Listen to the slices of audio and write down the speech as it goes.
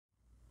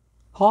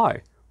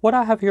Hi, what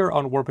I have here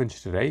on the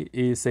workbench today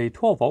is a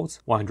 12 volts,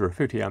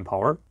 150 amp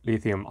hour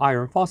lithium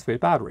iron phosphate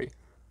battery.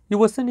 It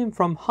was sent in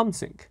from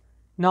Humsienk.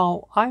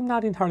 Now, I'm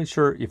not entirely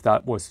sure if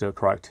that was the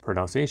correct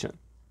pronunciation.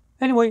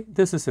 Anyway,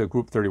 this is a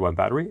Group 31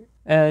 battery,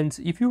 and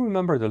if you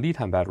remember the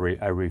lead-time battery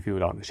I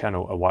reviewed on the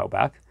channel a while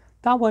back,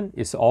 that one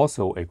is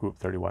also a Group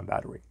 31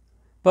 battery,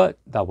 but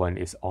that one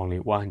is only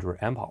 100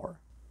 amp hour.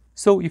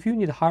 So if you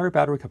need higher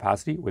battery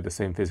capacity with the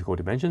same physical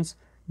dimensions,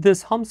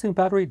 this Humsienk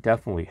battery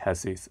definitely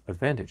has its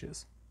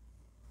advantages.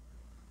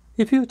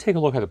 If you take a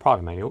look at the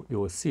product manual, you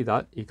will see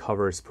that it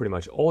covers pretty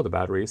much all the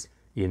batteries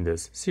in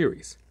this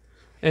series.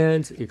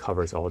 And it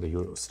covers all the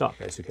usual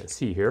stuff, as you can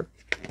see here.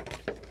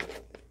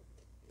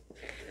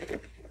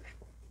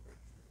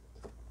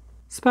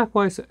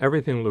 Spec-wise,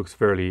 everything looks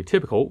fairly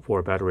typical for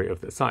a battery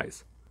of this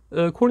size.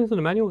 According to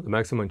the manual, the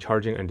maximum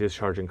charging and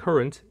discharging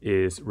current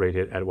is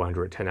rated at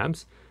 110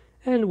 amps,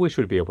 and we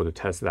should be able to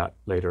test that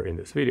later in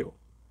this video.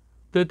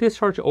 The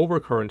discharge over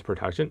current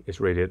protection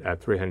is rated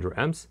at 300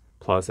 amps,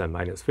 plus and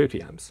minus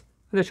 50 amps.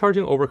 And the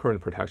charging over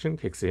current protection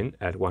kicks in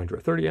at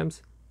 130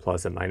 amps,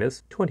 plus and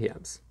minus 20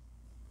 amps.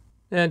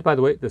 And by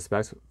the way, the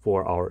specs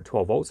for our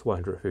 12 volts,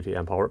 150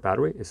 amp hour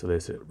battery is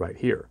listed right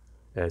here,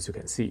 as you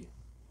can see.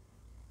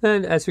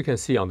 And as you can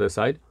see on this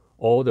side,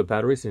 all the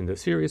batteries in the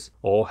series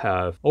all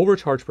have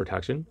overcharge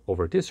protection,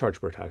 over discharge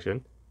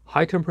protection,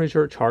 high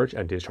temperature charge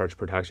and discharge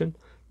protection,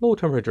 low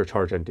temperature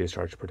charge and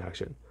discharge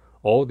protection.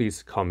 All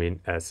these come in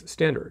as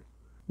standard.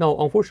 Now,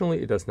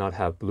 unfortunately, it does not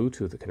have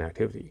Bluetooth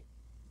connectivity.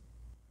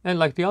 And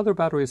like the other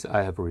batteries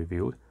I have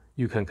reviewed,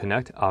 you can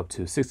connect up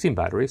to 16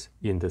 batteries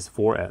in this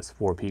 4S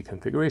 4P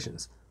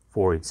configurations,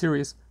 4 in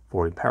series,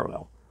 4 in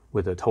parallel,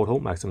 with a total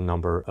maximum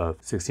number of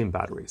 16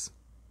 batteries.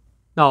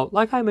 Now,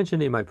 like I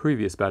mentioned in my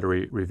previous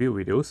battery review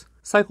videos,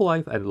 cycle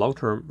life and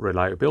long-term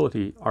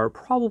reliability are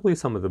probably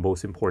some of the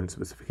most important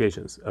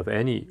specifications of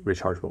any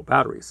rechargeable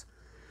batteries.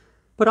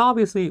 But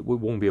obviously, we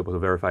won't be able to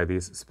verify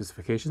these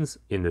specifications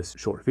in this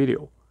short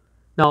video.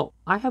 Now,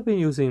 I have been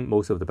using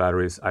most of the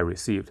batteries I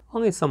received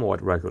on a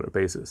somewhat regular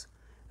basis,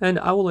 and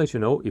I will let you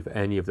know if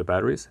any of the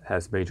batteries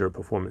has major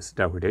performance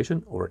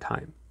degradation over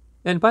time.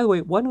 And by the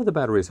way, one of the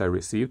batteries I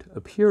received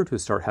appeared to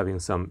start having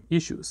some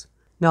issues.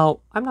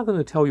 Now, I'm not going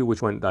to tell you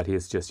which one that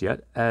is just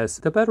yet, as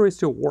the battery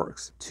still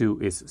works to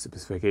its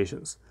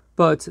specifications,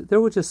 but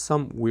there were just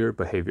some weird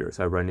behaviors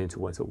I run into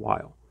once in a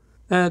while.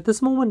 At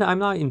this moment, I'm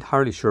not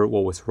entirely sure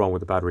what was wrong with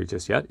the battery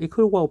just yet. It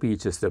could well be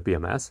just a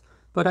BMS,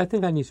 but I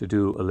think I need to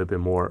do a little bit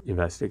more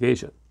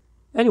investigation.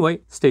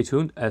 Anyway, stay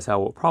tuned as I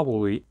will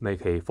probably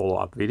make a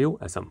follow-up video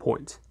at some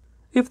point.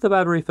 If the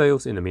battery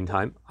fails in the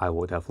meantime, I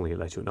will definitely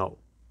let you know.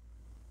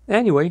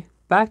 Anyway,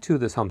 back to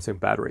this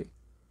Humsienk battery.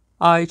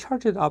 I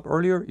charged it up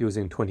earlier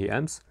using 20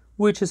 amps,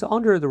 which is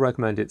under the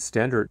recommended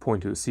standard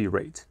 0.2C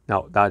rate.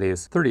 Now that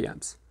is 30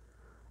 amps.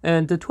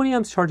 And the 20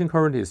 amps charging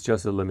current is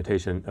just a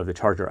limitation of the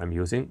charger I'm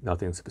using,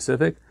 nothing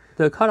specific.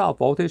 The cutoff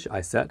voltage I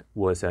set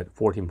was at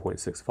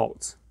 14.6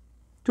 volts.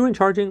 During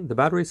charging, the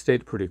battery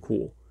stayed pretty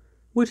cool,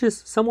 which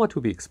is somewhat to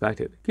be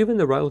expected given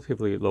the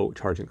relatively low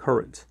charging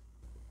current.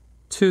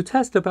 To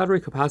test the battery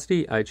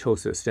capacity, I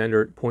chose the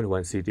standard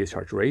 0.1C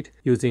discharge rate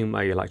using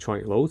my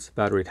electronic loads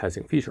battery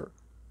testing feature.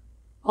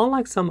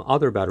 Unlike some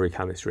other battery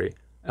chemistry,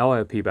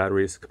 LiFePO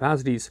batteries'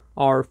 capacities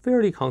are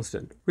fairly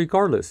constant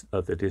regardless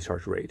of the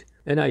discharge rate,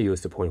 and I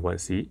used the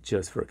 0.1C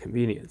just for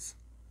convenience.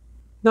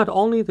 Not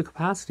only the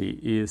capacity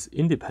is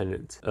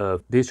independent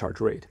of discharge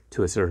rate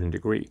to a certain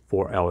degree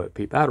for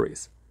LiFePO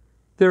batteries,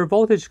 their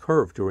voltage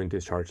curve during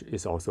discharge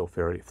is also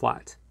fairly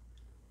flat.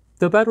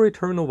 The battery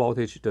terminal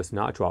voltage does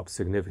not drop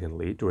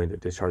significantly during the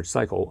discharge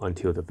cycle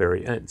until the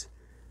very end.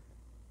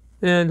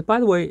 And by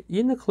the way,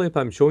 in the clip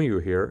I'm showing you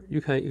here,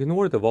 you can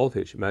ignore the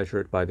voltage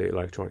measured by the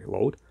electronic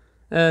load,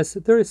 as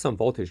there is some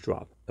voltage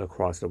drop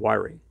across the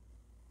wiring.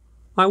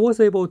 I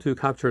was able to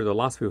capture the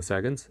last few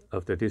seconds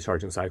of the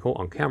discharging cycle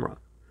on camera,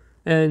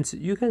 and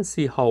you can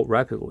see how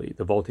rapidly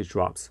the voltage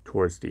drops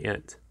towards the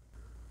end.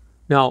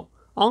 Now,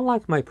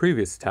 unlike my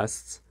previous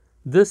tests,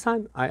 this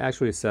time I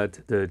actually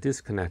set the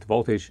disconnect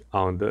voltage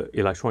on the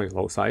electronic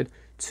load side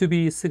to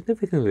be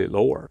significantly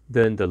lower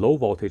than the low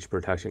voltage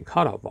protection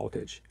cutoff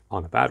voltage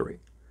on the battery,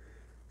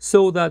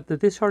 so that the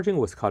discharging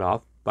was cut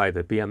off by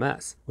the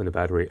BMS when the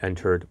battery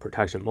entered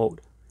protection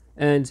mode.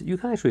 And you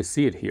can actually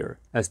see it here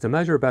as the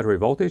measured battery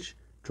voltage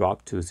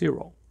dropped to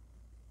 0.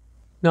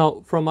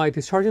 Now, from my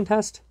discharging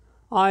test,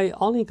 I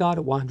only got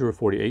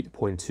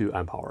 148.2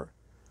 amp hour,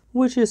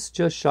 which is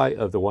just shy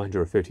of the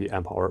 150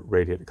 amp hour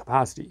rated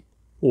capacity,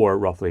 or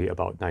roughly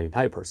about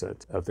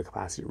 99% of the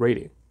capacity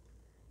rating.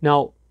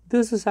 Now,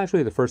 this is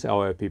actually the first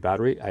LiFePO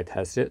battery I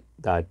tested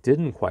that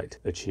didn't quite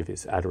achieve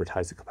its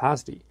advertised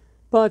capacity,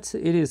 but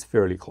it is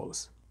fairly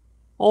close.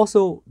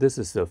 Also, this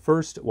is the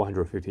first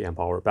 150 amp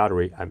hour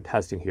battery I'm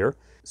testing here,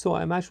 so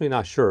I'm actually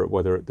not sure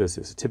whether this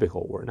is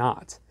typical or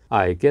not.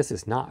 I guess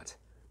it's not.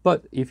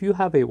 But if you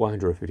have a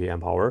 150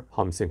 amp hour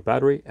Humsienk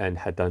battery and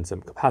had done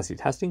some capacity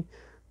testing,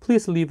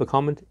 please leave a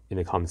comment in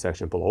the comment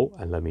section below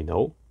and let me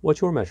know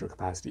what your measured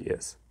capacity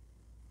is.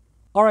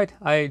 Alright,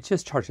 I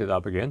just charged it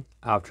up again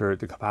after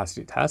the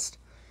capacity test,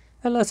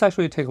 And let's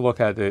actually take a look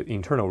at the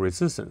internal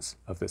resistance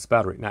of this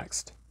battery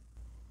next.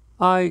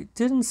 I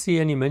didn't see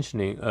any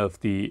mentioning of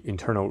the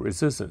internal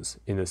resistance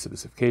in the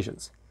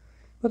specifications,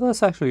 but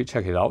let's actually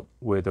check it out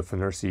with the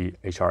Finersi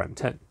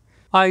HRM10.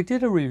 I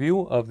did a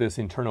review of this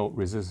internal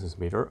resistance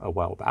meter a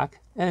while back,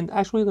 and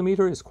actually the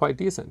meter is quite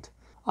decent.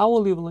 I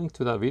will leave a link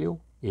to that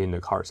video in the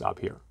cards up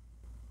here.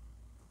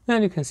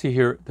 And you can see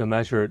here the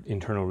measured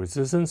internal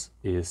resistance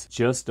is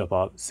just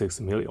about 6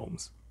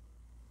 milliohms.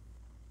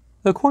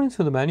 According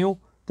to the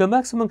manual, the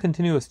maximum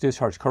continuous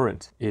discharge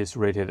current is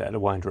rated at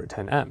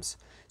 110 amps,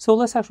 so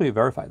let's actually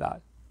verify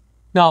that.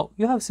 Now,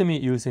 you have seen me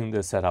using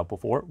this setup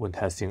before when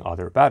testing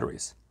other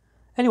batteries.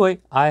 Anyway,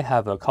 I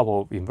have a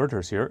couple of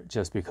inverters here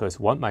just because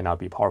one might not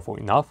be powerful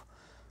enough.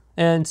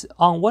 And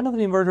on one of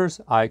the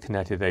inverters, I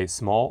connected a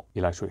small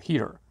electric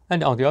heater.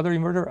 And on the other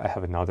inverter, I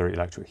have another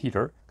electric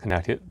heater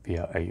connected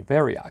via a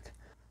variac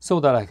so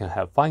that I can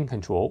have fine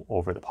control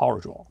over the power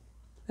draw.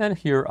 And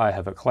here I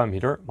have a clamp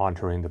meter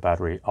monitoring the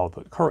battery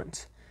output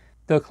current.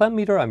 The clamp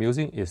meter I'm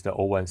using is the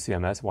O1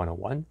 CMS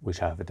 101,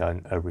 which I have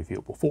done a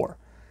review before.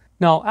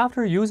 Now,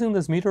 after using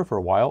this meter for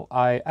a while,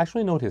 I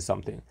actually noticed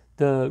something.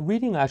 The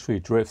reading actually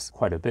drifts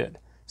quite a bit.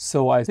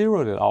 So I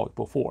zeroed it out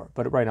before,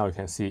 but right now you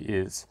can see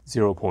is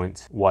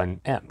 0.1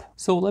 amp.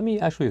 So let me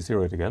actually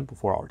zero it again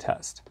before our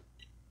test.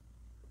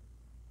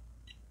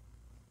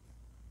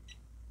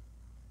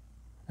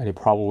 And it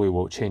probably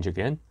will change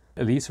again.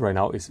 At least right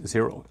now it's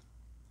zeroed.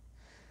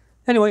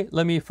 Anyway,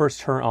 let me first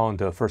turn on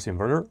the first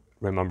inverter.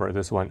 Remember,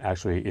 this one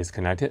actually is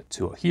connected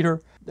to a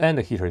heater, and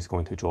the heater is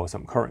going to draw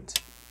some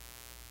current.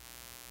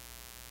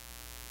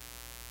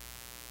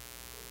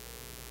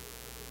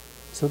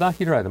 So that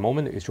heater at the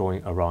moment is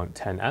drawing around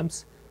 10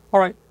 amps. All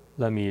right,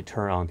 let me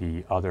turn on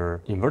the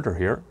other inverter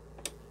here.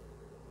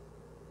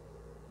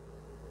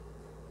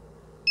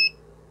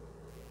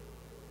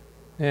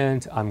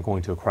 And I'm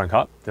going to crank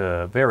up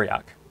the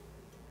variac.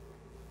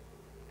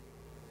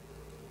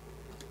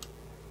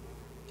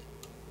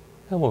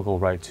 And we'll go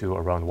right to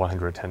around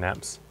 110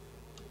 amps.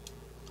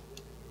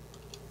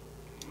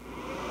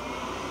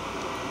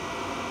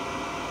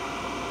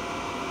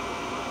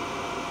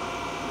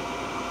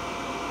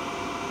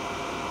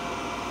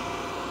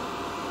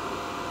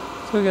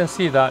 So you can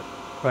see that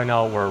right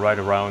now we're right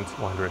around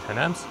 110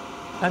 amps,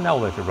 and I'll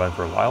let it run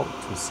for a while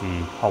to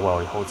see how well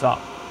it holds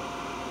up.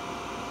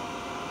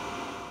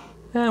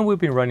 And we've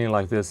been running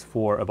like this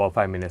for about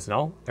 5 minutes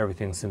now.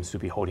 Everything seems to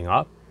be holding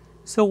up.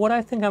 So what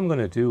I think I'm going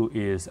to do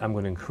is I'm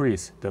going to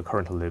increase the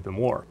current a little bit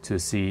more to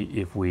see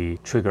if we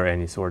trigger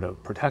any sort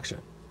of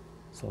protection.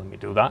 So let me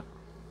do that.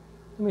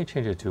 Let me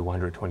change it to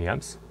 120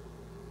 amps.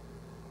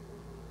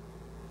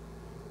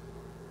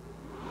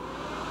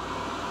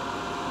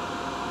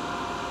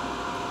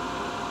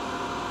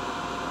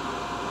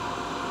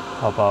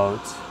 How about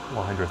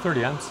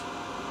 130 amps?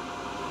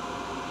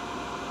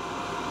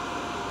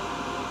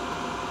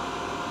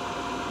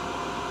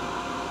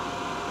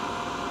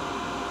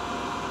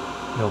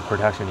 No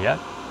protection yet.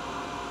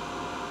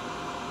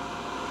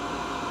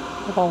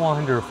 How about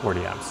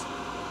 140 amps?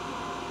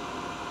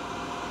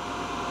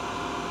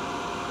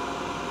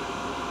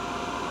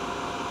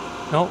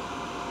 No,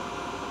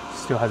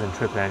 still hasn't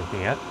tripped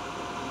anything yet.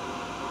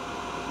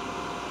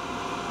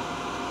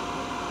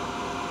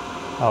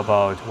 How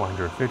about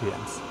 150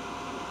 amps?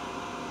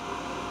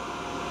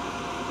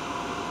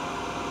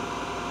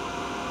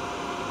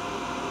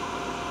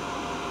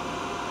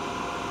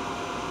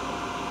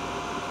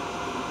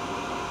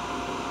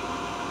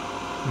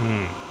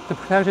 The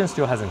protection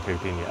still hasn't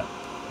kicked in yet.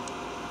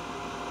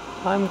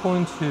 I'm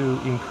going to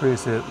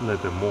increase it a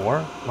little bit more,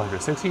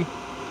 160.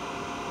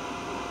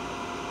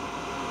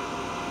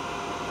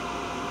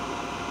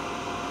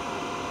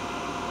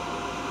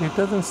 It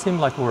doesn't seem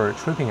like we're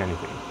tripping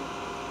anything.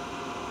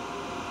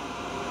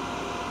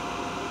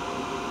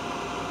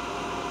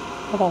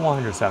 How about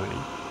 170?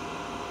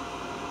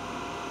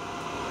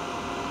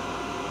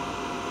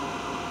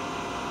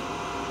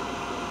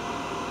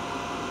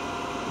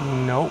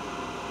 Nope.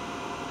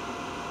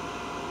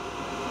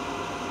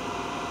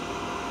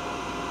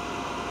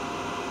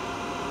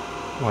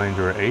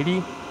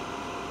 180.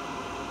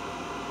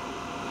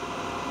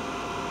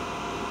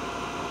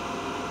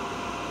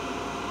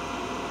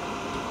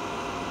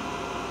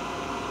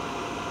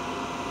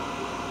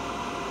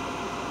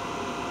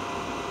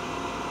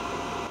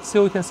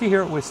 So you can see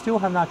here, we still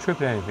have not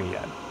tripped anything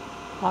yet.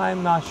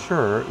 I'm not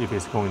sure if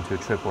it's going to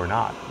trip or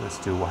not. Let's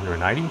do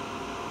 190.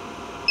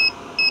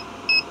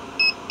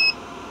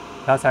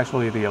 That's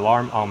actually the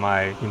alarm on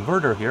my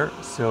inverter here.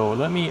 So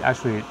let me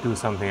actually do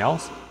something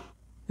else.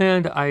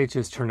 And I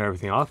just turned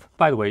everything off.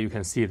 By the way, you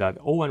can see that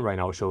O1 right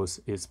now shows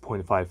is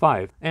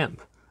 0.55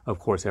 amp. Of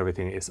course,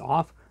 everything is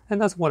off.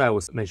 And that's what I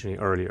was mentioning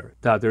earlier,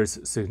 that there's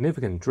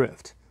significant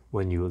drift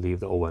when you leave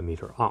the O1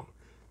 meter on.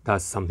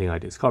 That's something I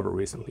discovered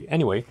recently.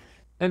 Anyway,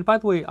 and by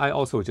the way, I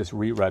also just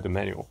reread the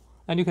manual.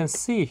 And you can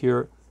see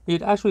here,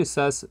 it actually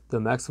says the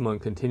maximum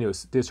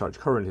continuous discharge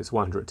current is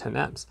 110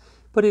 amps.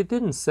 But it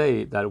didn't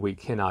say that we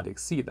cannot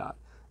exceed that.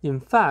 In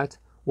fact,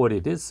 what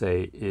it did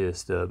say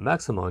is the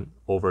maximum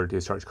over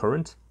discharge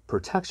current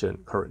protection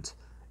current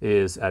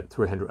is at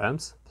 300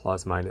 amps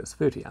plus minus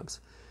 50 amps.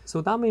 So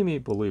that made me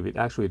believe it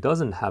actually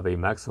doesn't have a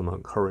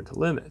maximum current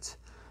limit.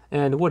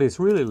 And what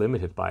it's really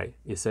limited by,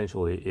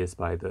 essentially, is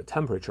by the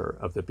temperature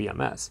of the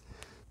BMS.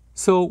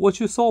 So what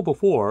you saw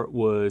before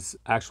was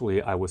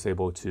actually I was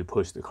able to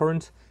push the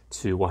current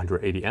to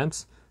 180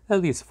 amps,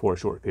 at least for a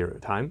short period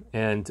of time,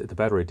 and the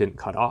battery didn't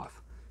cut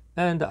off.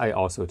 And I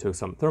also took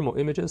some thermal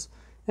images,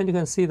 and you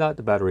can see that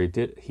the battery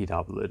did heat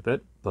up a little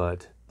bit,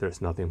 but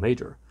there's nothing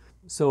major.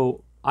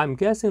 So I'm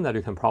guessing that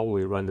you can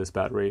probably run this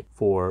battery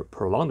for a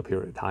prolonged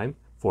period of time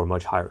for a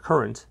much higher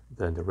current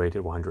than the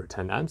rated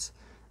 110 amps,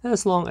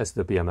 as long as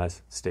the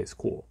BMS stays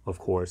cool. Of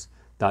course,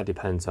 that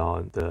depends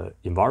on the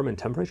environment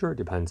temperature,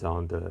 depends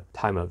on the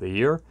time of the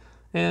year,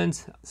 and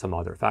some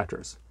other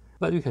factors.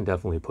 But you can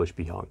definitely push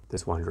beyond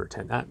this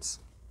 110 amps.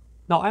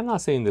 Now, I'm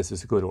not saying this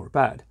is good or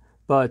bad,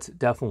 but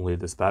definitely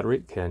this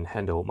battery can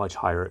handle much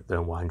higher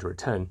than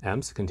 110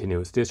 amps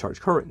continuous discharge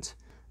current.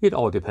 It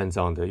all depends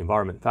on the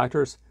environment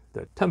factors,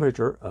 the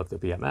temperature of the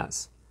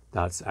BMS.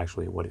 That's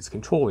actually what is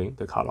controlling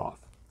the cutoff.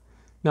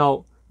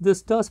 Now,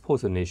 this does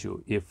pose an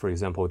issue if, for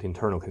example, the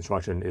internal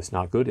construction is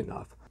not good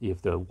enough.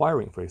 If the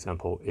wiring, for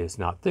example, is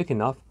not thick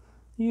enough,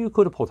 you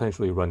could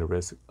potentially run the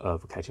risk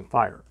of catching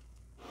fire.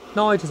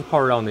 Now I just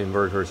powered on the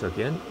inverters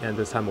again, and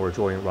this time we're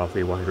drawing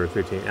roughly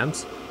 115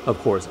 amps. Of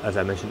course, as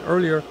I mentioned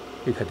earlier,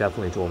 it can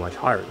definitely draw much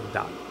higher than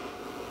that.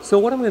 So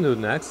what I'm going to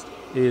do next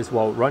is,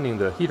 while running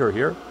the heater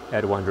here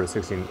at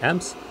 116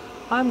 amps,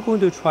 I'm going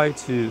to try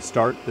to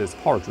start this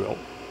power drill.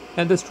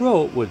 And this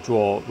drill would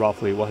draw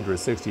roughly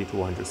 160 to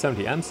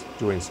 170 amps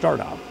during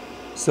startup.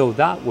 So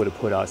that would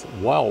put us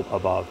well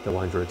above the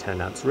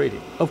 110 amps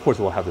rating. Of course,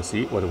 we'll have to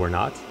see whether or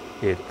not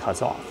it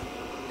cuts off.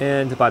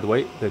 And by the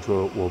way, the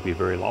drill will be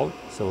very loud,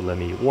 so let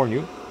me warn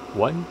you.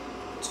 1,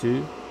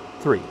 2,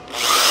 3.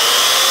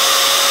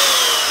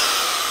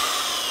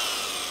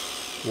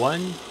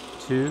 1,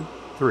 2,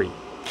 3.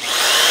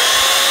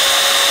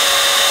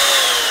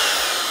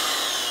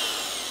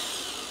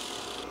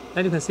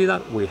 And you can see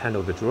that we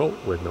handled the drill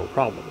with no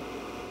problem.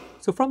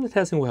 So from the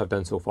testing we have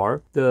done so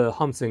far, the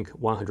Humsienk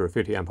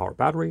 150 amp hour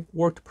battery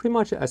worked pretty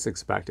much as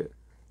expected,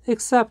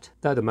 except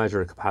that the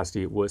measured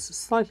capacity was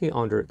slightly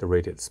under the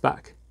rated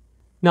spec.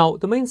 Now,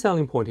 the main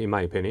selling point, in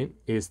my opinion,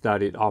 is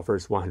that it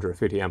offers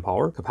 150 amp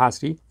hour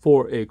capacity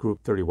for a Group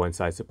 31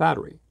 size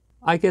battery.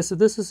 I guess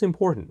this is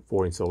important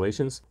for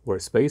installations where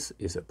space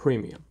is a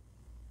premium.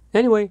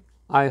 Anyway,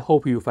 I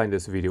hope you find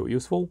this video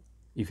useful.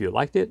 If you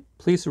liked it,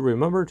 please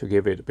remember to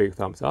give it a big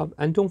thumbs up,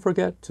 and don't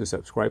forget to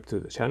subscribe to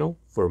the channel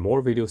for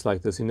more videos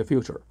like this in the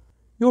future.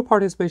 Your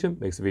participation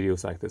makes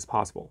videos like this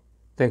possible.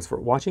 Thanks for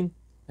watching,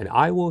 and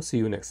I will see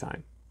you next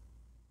time.